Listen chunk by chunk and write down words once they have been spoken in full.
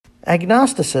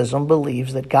Agnosticism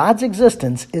believes that God's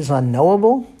existence is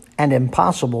unknowable and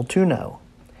impossible to know.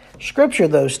 Scripture,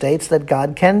 though, states that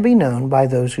God can be known by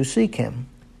those who seek him.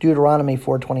 Deuteronomy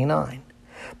 4:29.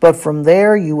 But from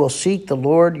there you will seek the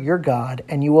Lord your God,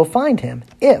 and you will find him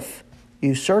if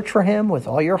you search for him with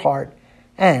all your heart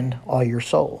and all your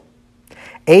soul.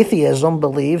 Atheism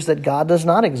believes that God does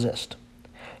not exist.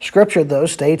 Scripture, though,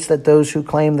 states that those who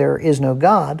claim there is no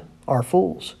God are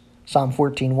fools. Psalm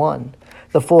 14:1.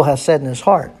 The fool has said in his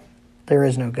heart, there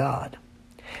is no God.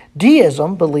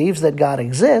 Deism believes that God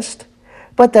exists,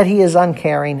 but that he is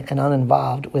uncaring and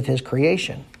uninvolved with his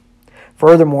creation.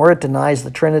 Furthermore, it denies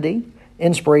the Trinity,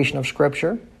 inspiration of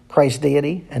Scripture, Christ's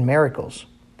deity, and miracles.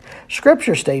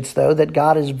 Scripture states, though, that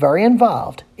God is very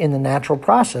involved in the natural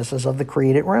processes of the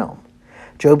created realm.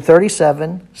 Job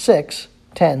 37:6,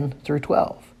 10 through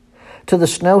 12. To the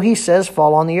snow he says,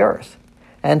 fall on the earth,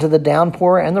 and to the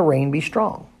downpour and the rain be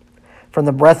strong. From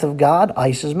the breath of God,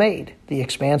 ice is made. The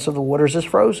expanse of the waters is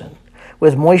frozen.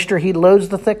 With moisture he loads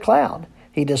the thick cloud.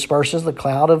 He disperses the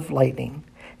cloud of lightning.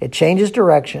 It changes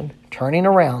direction, turning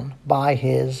around by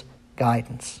his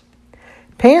guidance.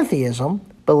 Pantheism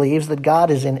believes that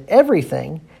God is in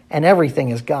everything and everything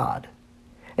is God.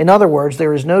 In other words,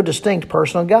 there is no distinct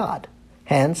personal God.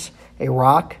 Hence, a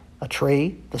rock, a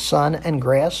tree, the sun, and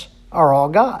grass are all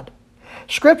God.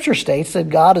 Scripture states that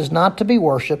God is not to be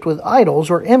worshipped with idols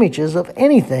or images of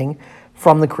anything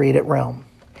from the created realm.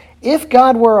 If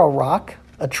God were a rock,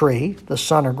 a tree, the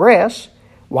sun, or grass,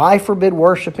 why forbid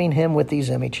worshiping him with these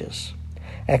images?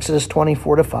 Exodus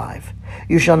 24:5.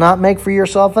 You shall not make for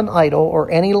yourself an idol or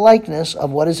any likeness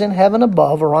of what is in heaven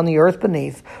above or on the earth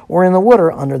beneath or in the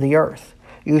water under the earth.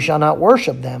 You shall not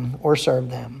worship them or serve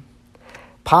them.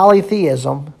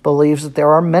 Polytheism believes that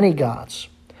there are many gods.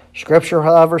 Scripture,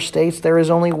 however, states there is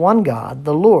only one God,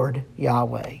 the Lord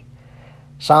Yahweh.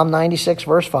 Psalm 96,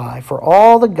 verse 5, for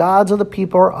all the gods of the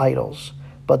people are idols,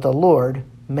 but the Lord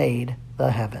made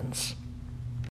the heavens.